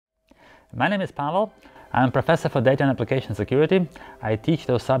My name is Pavel. I'm Professor for Data and Application Security. I teach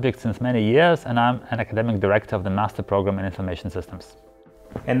those subjects since many years, and I'm an academic director of the Master Program in Information Systems.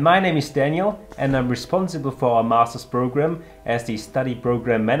 And my name is Daniel, and I'm responsible for our Master's Program as the Study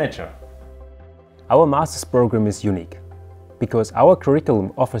Program Manager. Our Master's Program is unique because our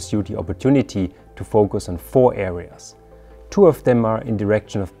curriculum offers you the opportunity to focus on 4 areas. 2 of them are in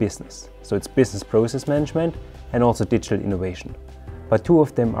direction of business, so it's business process management and also digital innovation. But 2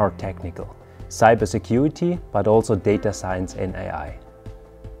 of them are technical, cybersecurity, but also data science and AI.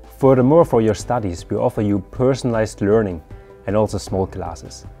 Furthermore, for your studies, we offer you personalized learning and also small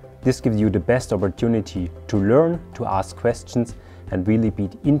classes. This gives you the best opportunity to learn, to ask questions, and really be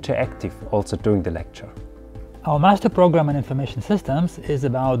interactive also during the lecture. Our Master Program in Information Systems is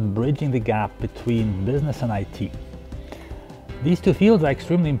about bridging the gap between business and IT. These 2 fields are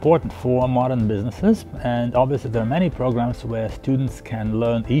extremely important for modern businesses, and obviously there are many programs where students can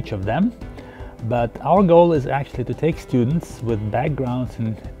learn each of them. But our goal is actually to take students with backgrounds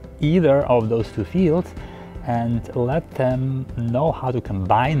in either of those 2 fields and let them know how to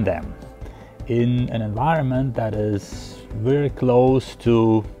combine them in an environment that is very close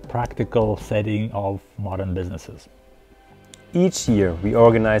to practical setting of modern businesses. Each year we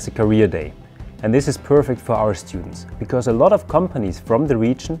organize a career day, and this is perfect for our students because a lot of companies from the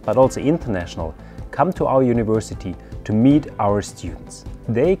region, but also international, come to our university to meet our students.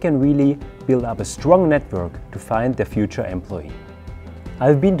 They can really build up a strong network to find their future employee.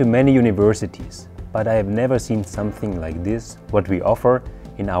 I've been to many universities, but I have never seen something like this, what we offer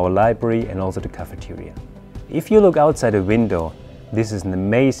in our library and also the cafeteria. If you look outside a window, this is an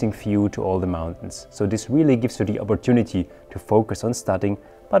amazing view to all the mountains. So this really gives you the opportunity to focus on studying,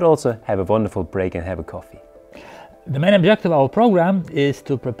 but also have a wonderful break and have a coffee. The main objective of our program is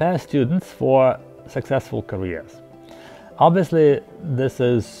to prepare students for successful careers. Obviously, this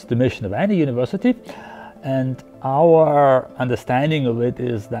is the mission of any university, and our understanding of it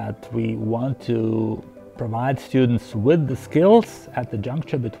is that we want to provide students with the skills at the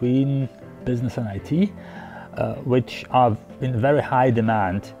juncture between business and IT, which are in very high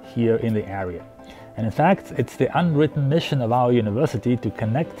demand here in the area. And in fact, it's the unwritten mission of our university to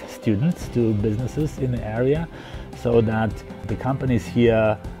connect students to businesses in the area so that the companies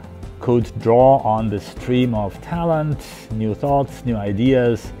here could draw on the stream of talent, new thoughts, new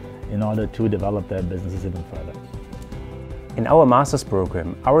ideas in order to develop their businesses even further. In our Master's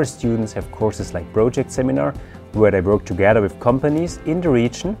Program, our students have courses like Project Seminar, where they work together with companies in the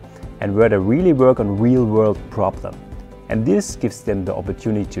region and where they really work on real-world problems. And this gives them the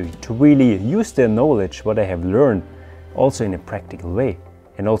opportunity to really use their knowledge, what they have learned, also in a practical way,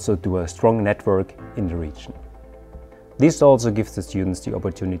 and also do a strong network in the region. This also gives the students the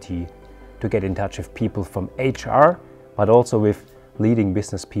opportunity to get in touch with people from HR, but also with leading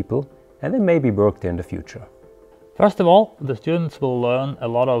business people, and then maybe work there in the future. First of all, the students will learn a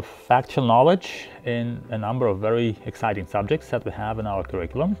lot of factual knowledge in a number of very exciting subjects that we have in our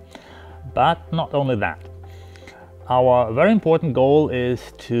curriculum. But not only that. Our very important goal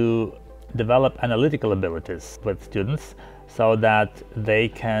is to develop analytical abilities with students so that they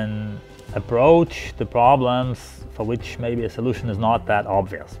can approach the problems for which maybe a solution is not that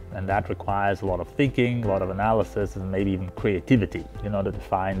obvious. And that requires a lot of thinking, a lot of analysis, and maybe even creativity in order to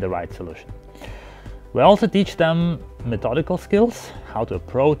find the right solution. We also teach them methodical skills, how to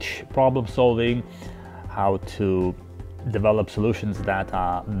approach problem solving, how to develop solutions that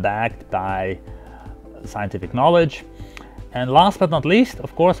are backed by scientific knowledge. And last but not least,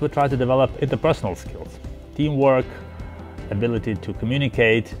 of course, we try to develop interpersonal skills, teamwork, ability to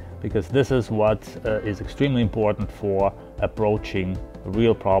communicate, because this is what is extremely important for approaching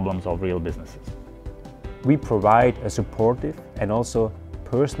real problems of real businesses. We provide a supportive and also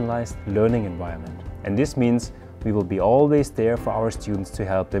personalized learning environment. And this means we will be always there for our students to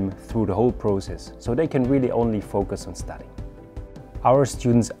help them through the whole process, so they can really only focus on studying. Our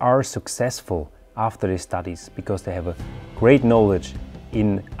students are successful after their studies because they have a great knowledge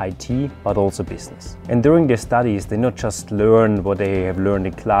in IT, but also business. And during their studies, they not just learn what they have learned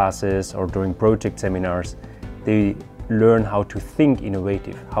in classes or during project seminars, they learn how to think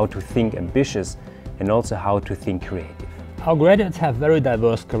innovative, how to think ambitious, and also how to think creative. Our graduates have very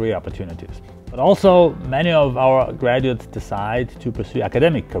diverse career opportunities. But also, many of our graduates decide to pursue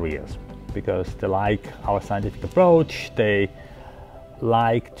academic careers because they like our scientific approach, they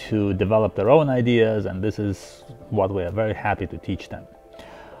like to develop their own ideas, and this is what we are very happy to teach them.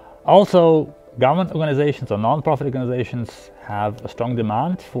 Also, government organizations or non-profit organizations have a strong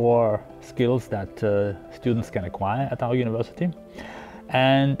demand for skills that students can acquire at our university.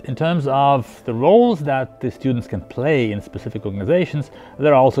 And in terms of the roles that the students can play in specific organizations,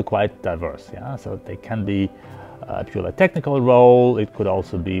 they're also quite diverse. Yeah? So they can be a purely technical role, it could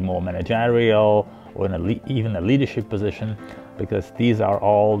also be more managerial, or even a leadership position, because these are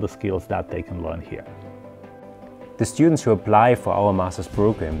all the skills that they can learn here. The students who apply for our master's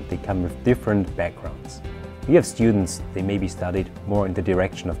program, they come with different backgrounds. We have students, they maybe studied more in the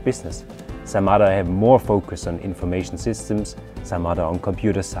direction of business. Some other have more focus on information systems, some other on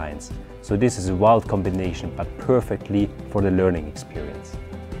computer science. So this is a wild combination, but perfectly for the learning experience.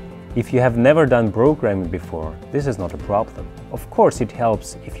 If you have never done programming before, this is not a problem. Of course it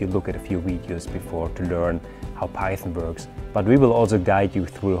helps if you look at a few videos before to learn how Python works, but we will also guide you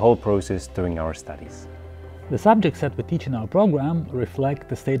through the whole process during our studies. The subjects that we teach in our program reflect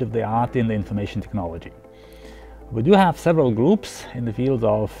the state of the art in the information technology. We do have several groups in the fields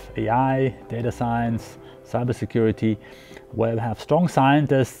of AI, data science, cybersecurity, where we have strong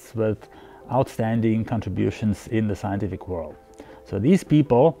scientists with outstanding contributions in the scientific world. So these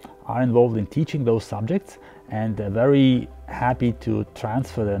people are involved in teaching those subjects, and they're very happy to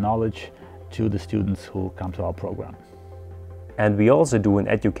transfer their knowledge to the students who come to our program. And we also do an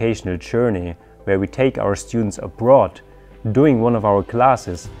educational journey where we take our students abroad doing one of our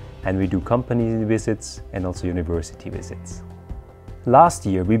classes, and we do company visits and also university visits. Last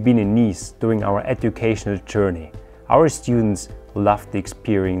year we've been in Nice doing our educational journey. Our students loved the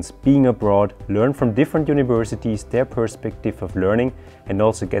experience being abroad, learn from different universities their perspective of learning, and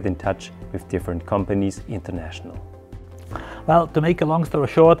also get in touch with different companies international. Well, to make a long story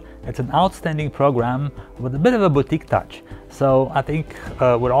short, it's an outstanding program with a bit of a boutique touch. So I think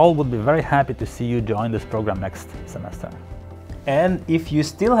we all would be very happy to see you join this program next semester. And if you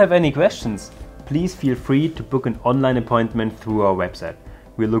still have any questions, please feel free to book an online appointment through our website.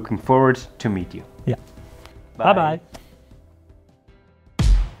 We're looking forward to meet you. Yeah. Bye-bye.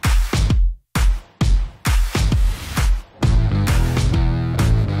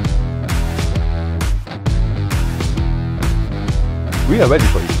 We are ready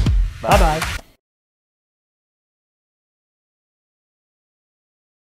for you. Bye-bye.